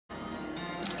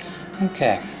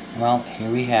Okay, well, here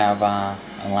we have a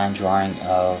line drawing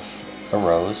of a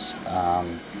rose.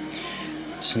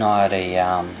 It's not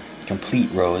a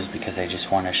complete rose because I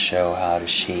just want to show how to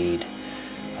shade,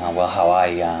 how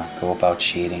I go about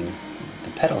shading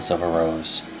the petals of a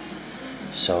rose.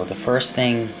 So the first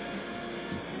thing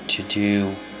to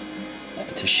do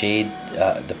to shade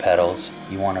the petals,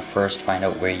 you want to first find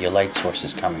out where your light source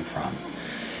is coming from.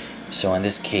 So in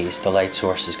this case, the light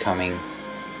source is coming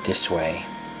this way.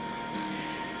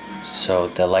 So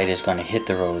the light is going to hit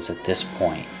the rose at this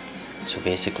point. So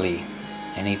basically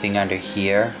anything under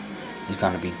here is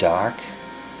going to be dark,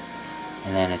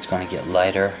 and then it's going to get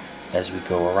lighter as we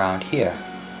go around here.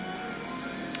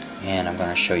 And I'm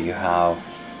going to show you how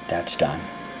that's done,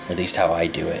 or at least how I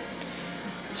do it.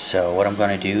 So what I'm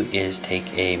going to do is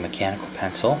take a mechanical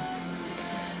pencil.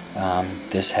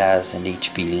 This has an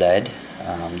HB lead.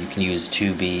 You can use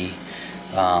 2B,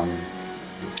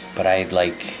 but I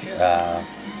like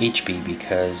HB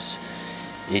because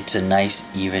it's a nice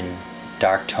even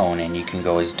dark tone, and you can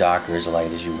go as dark or as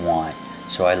light as you want.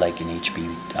 So I like an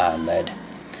HB lead.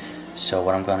 So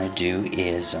what I'm going to do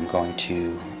is I'm going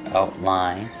to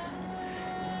outline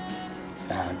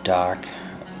dark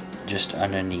just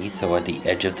underneath or the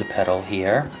edge of the petal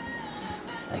here,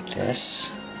 like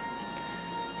this.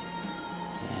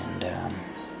 And I'm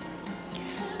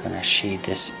going to shade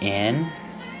this in.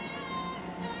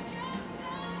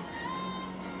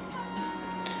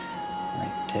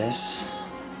 Like this.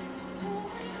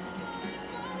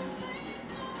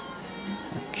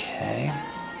 Okay.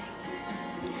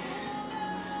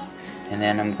 And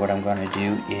then what I'm going to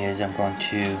do is I'm going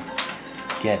to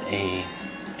get a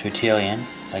tortillon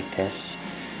like this.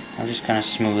 I'm just going to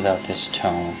smooth out this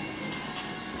tone,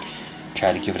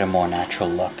 try to give it a more natural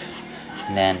look.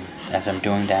 And then as I'm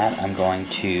doing that, I'm going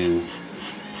to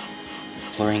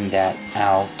blurring that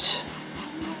out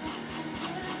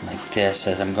like this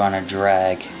as I'm going to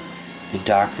drag the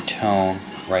darker tone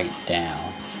right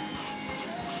down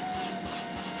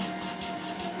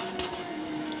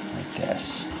like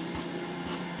this.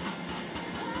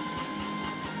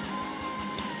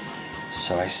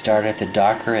 So I start at the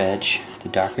darker edge, the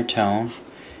darker tone,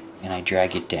 and I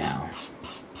drag it down.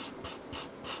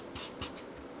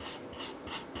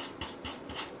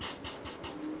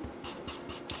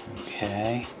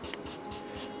 Okay,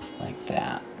 like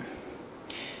that.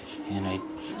 And I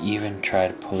even try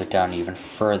to pull it down even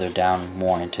further down,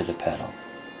 more into the petal.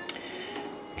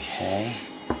 Okay,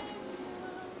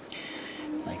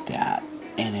 like that.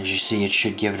 And as you see, it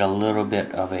should give it a little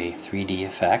bit of a 3D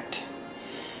effect.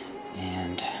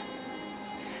 And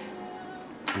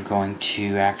I'm going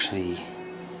to actually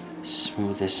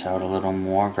smooth this out a little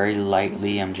more, very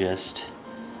lightly. I'm just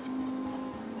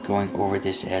going over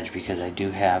this edge because I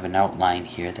do have an outline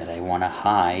here that I want to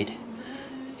hide.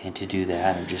 And to do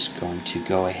that, I'm just going to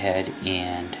go ahead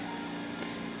and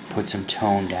put some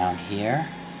tone down here,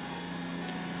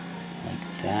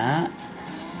 like that,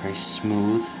 very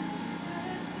smooth.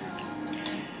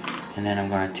 And then I'm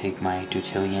going to take my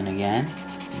tortillon again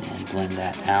and blend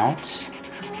that out.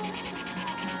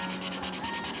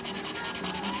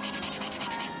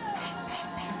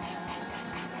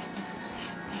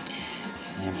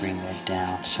 And bring that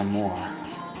down some more.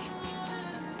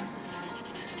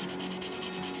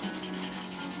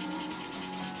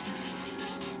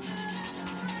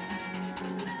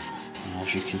 And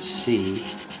as you can see,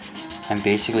 I'm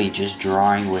basically just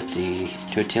drawing with the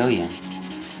tortillon.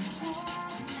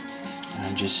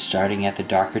 I'm just starting at the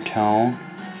darker tone,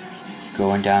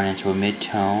 going down into a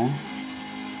mid-tone,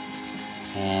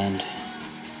 and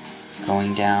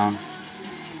going down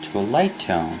to a light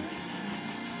tone.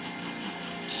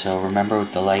 So remember,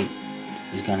 the light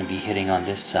is going to be hitting on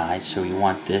this side, so you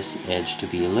want this edge to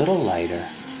be a little lighter.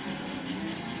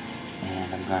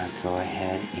 And I'm going to go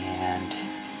ahead and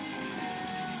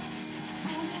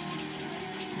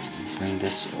bring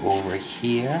this over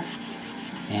here,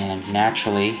 and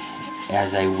naturally,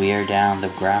 as I wear down the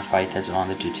graphite that's on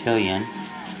the tortillon,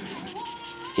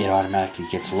 it automatically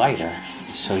gets lighter.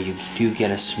 So you do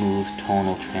get a smooth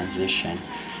tonal transition,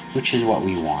 which is what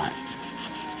we want.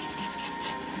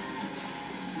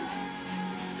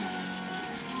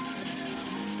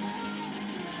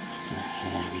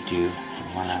 And we do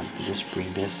want to just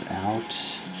bring this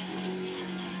out.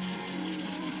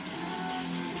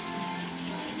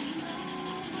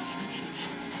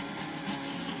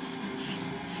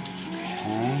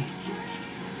 Okay.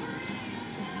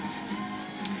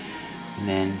 And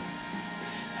then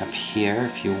up here,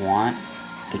 if you want,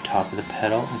 the top of the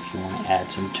petal, if you want to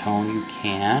add some tone, you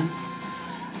can.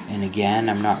 And again,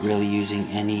 I'm not really using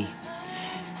any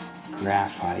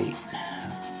graphite.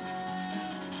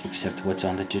 You except what's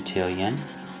on the Tertullian,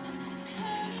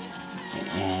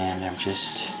 and I'm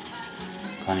just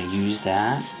going to use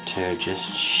that to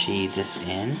just shade this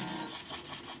in.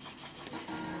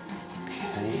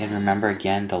 Okay, and remember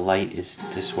again, the light is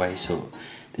this way, so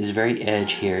this very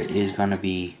edge here is going to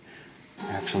be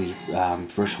actually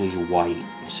virtually white,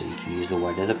 so you can use the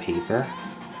white of the paper.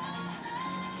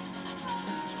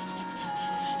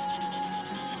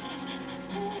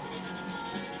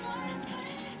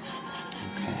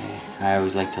 Okay, I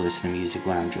always like to listen to music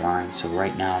when I'm drawing, so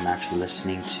right now I'm actually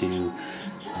listening to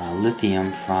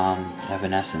Lithium from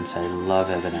Evanescence. I love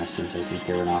Evanescence. I think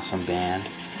they're an awesome band.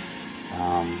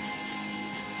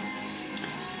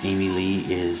 Amy Lee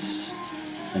is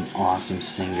an awesome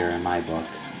singer in my book.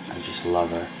 I just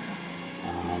love her.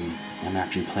 I'm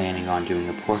actually planning on doing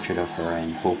a portrait of her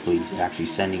and hopefully actually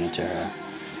sending it to her.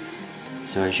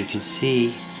 So as you can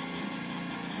see,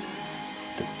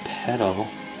 the petal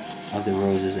of the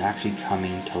rose is actually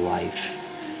coming to life.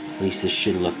 At least this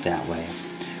should look that way.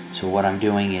 So what I'm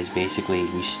doing is basically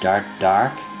we start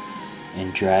dark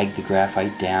and drag the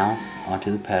graphite down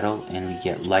onto the petal, and we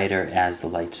get lighter as the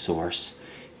light source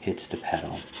hits the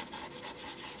petal.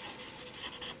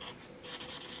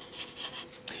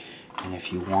 And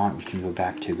if you want, we can go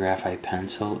back to graphite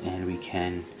pencil and we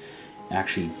can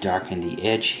actually darken the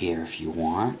edge here if you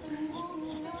want.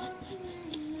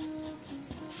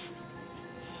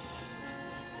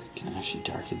 You can actually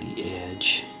darken the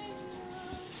edge,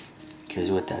 because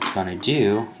what that's going to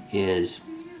do is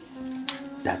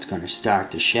that's going to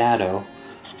start the shadow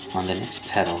on the next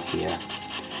petal here.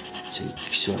 So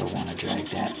you sort of want to drag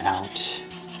that out.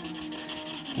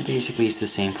 And basically it's the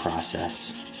same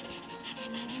process.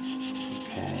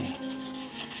 Okay.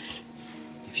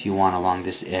 If you want along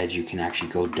this edge, you can actually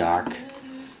go dark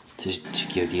to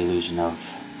give the illusion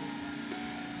of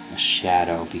a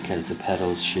shadow, because the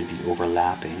petals should be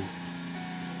overlapping.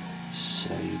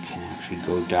 So you can actually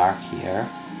go dark here.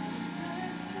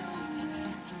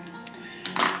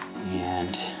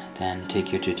 And then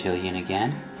take your Tertullian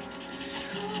again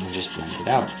and just blend it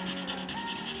out.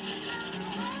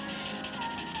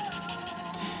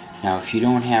 Now if you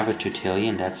don't have a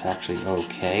Tertullian, that's actually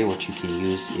okay. What you can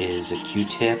use is a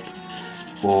Q-tip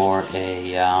or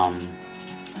a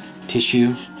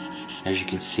tissue. As you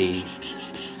can see,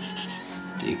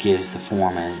 it gives the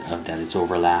form of that it's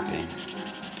overlapping.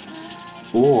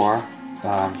 Or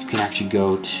you can actually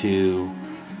go to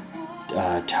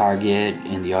Target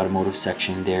in the automotive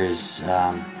section. There's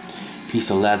a piece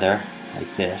of leather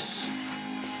like this.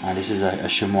 This is a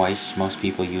chamois. Most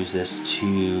people use this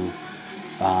to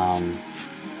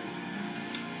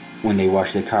when they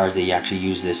wash their cars, they actually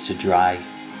use this to dry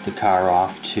the car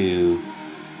off to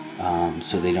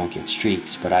so they don't get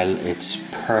streaks. But it's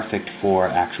perfect for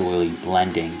actually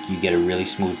blending. You get a really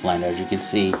smooth blend. As you can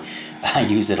see, I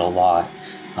use it a lot.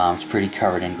 It's pretty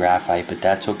covered in graphite, but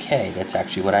that's okay. That's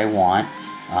actually what I want,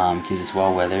 because it's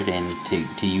well weathered, and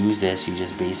to use this, you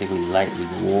just basically lightly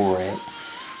go over it,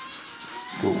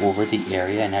 go over the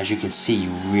area, and as you can see,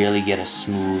 you really get a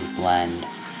smooth blend,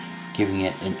 giving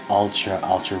it an ultra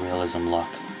realism look.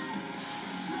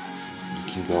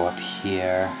 You can go up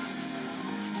here.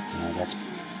 You know, that's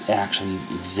actually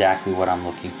exactly what I'm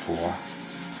looking for.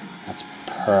 That's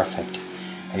perfect.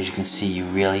 As you can see, you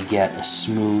really get a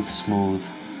smooth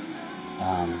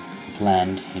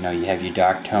blend. You know, you have your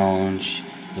dark tones,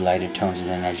 your lighter tones, and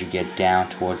then as you get down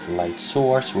towards the light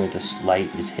source where the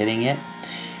light is hitting it,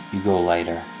 you go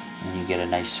lighter and you get a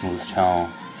nice smooth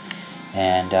tone.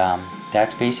 And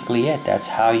that's basically it. That's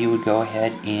how you would go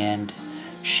ahead and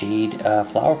shade a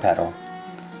flower petal.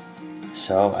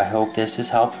 So I hope this is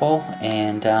helpful,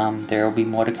 and there will be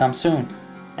more to come soon.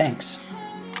 Thanks.